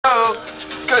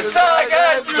Cause I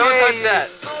got you. Don't touch that.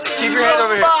 Keep your hand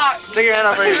over here. Take your hand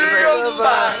off right here.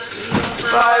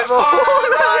 Fight for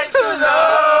right to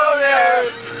love, yeah.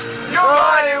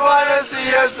 Nobody wanna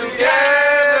see us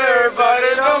together, but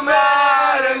it don't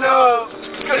matter, no.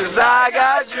 Cause I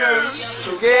got you.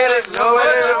 Together,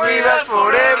 nowhere we last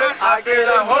forever. I get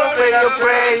a hope when you're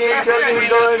praying, cause we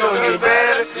don't know any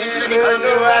better. You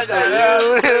know after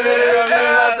you,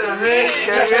 after me.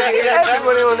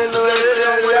 Everybody wanna know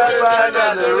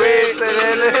after the race.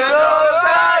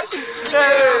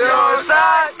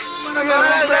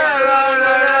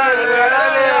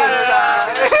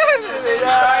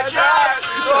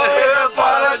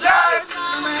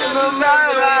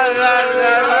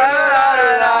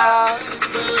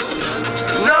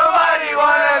 Nobody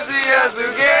wanna see us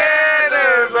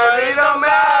together, but it don't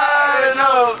matter,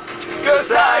 no,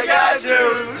 cause I got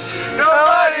you.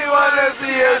 Nobody wanna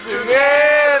see us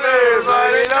together,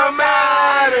 but it don't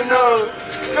matter, no,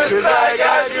 cause I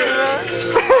got you.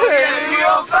 And we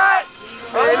gon' fight,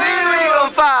 and we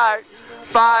gon' fight.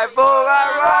 Fight for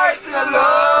our right to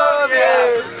love,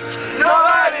 yeah.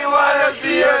 Nobody wanna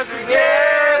see us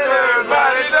together,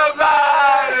 but it don't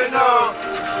matter, no,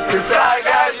 cause I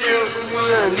got you.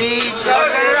 Need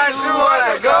nowhere you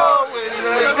wanna go.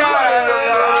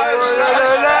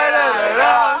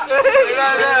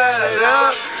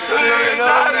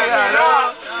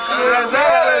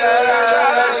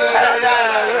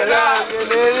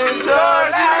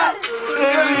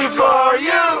 For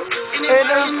you, and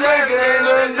I'm taking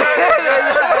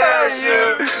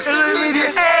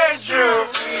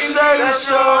to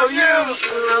show you,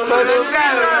 but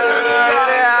I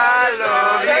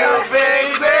love you,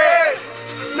 baby.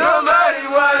 Nobody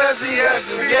wanna see us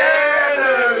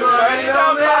together, but it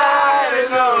don't matter,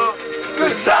 no,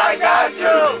 cause I got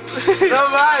you.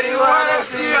 Nobody wanna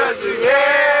see us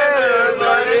together,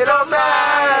 but it don't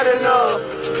matter, no,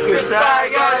 cause I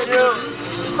got you.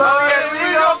 Oh yes,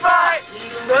 we gon' fight,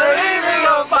 believe we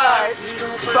gon' fight.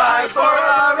 Fight for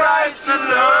our right to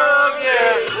love,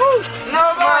 yeah.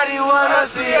 Nobody wanna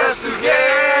see us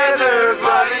together,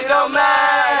 but it don't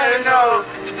matter, no,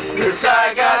 cause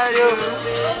I got you.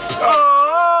 Oh,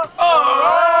 oh,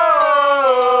 oh,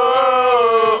 oh,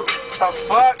 oh. The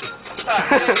fuck?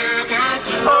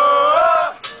 Oh,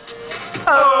 oh,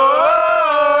 oh.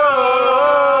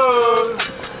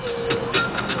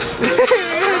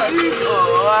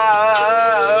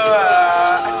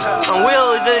 And Will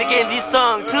is dedicating this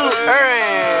song to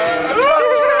Ern.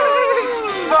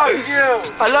 Fuck you.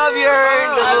 I love you,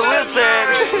 Ern. That's what Will said.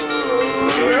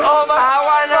 I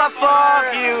wanna fuck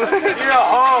you. You're a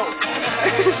hoe.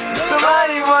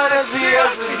 Nobody wanna see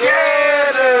us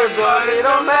together, but it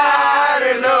don't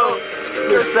matter, no,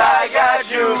 cause I got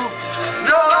you.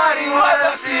 Nobody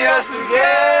wanna see us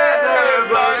together,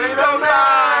 but it don't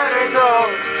matter,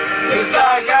 no, cause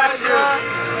I got you.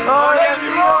 Oh yes, we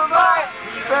gon' fight,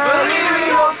 believe we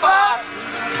gon' fight.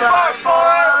 Fight for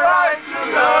our right to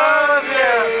love,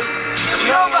 yeah.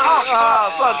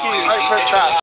 Oh, fuck you. Alright, first stop.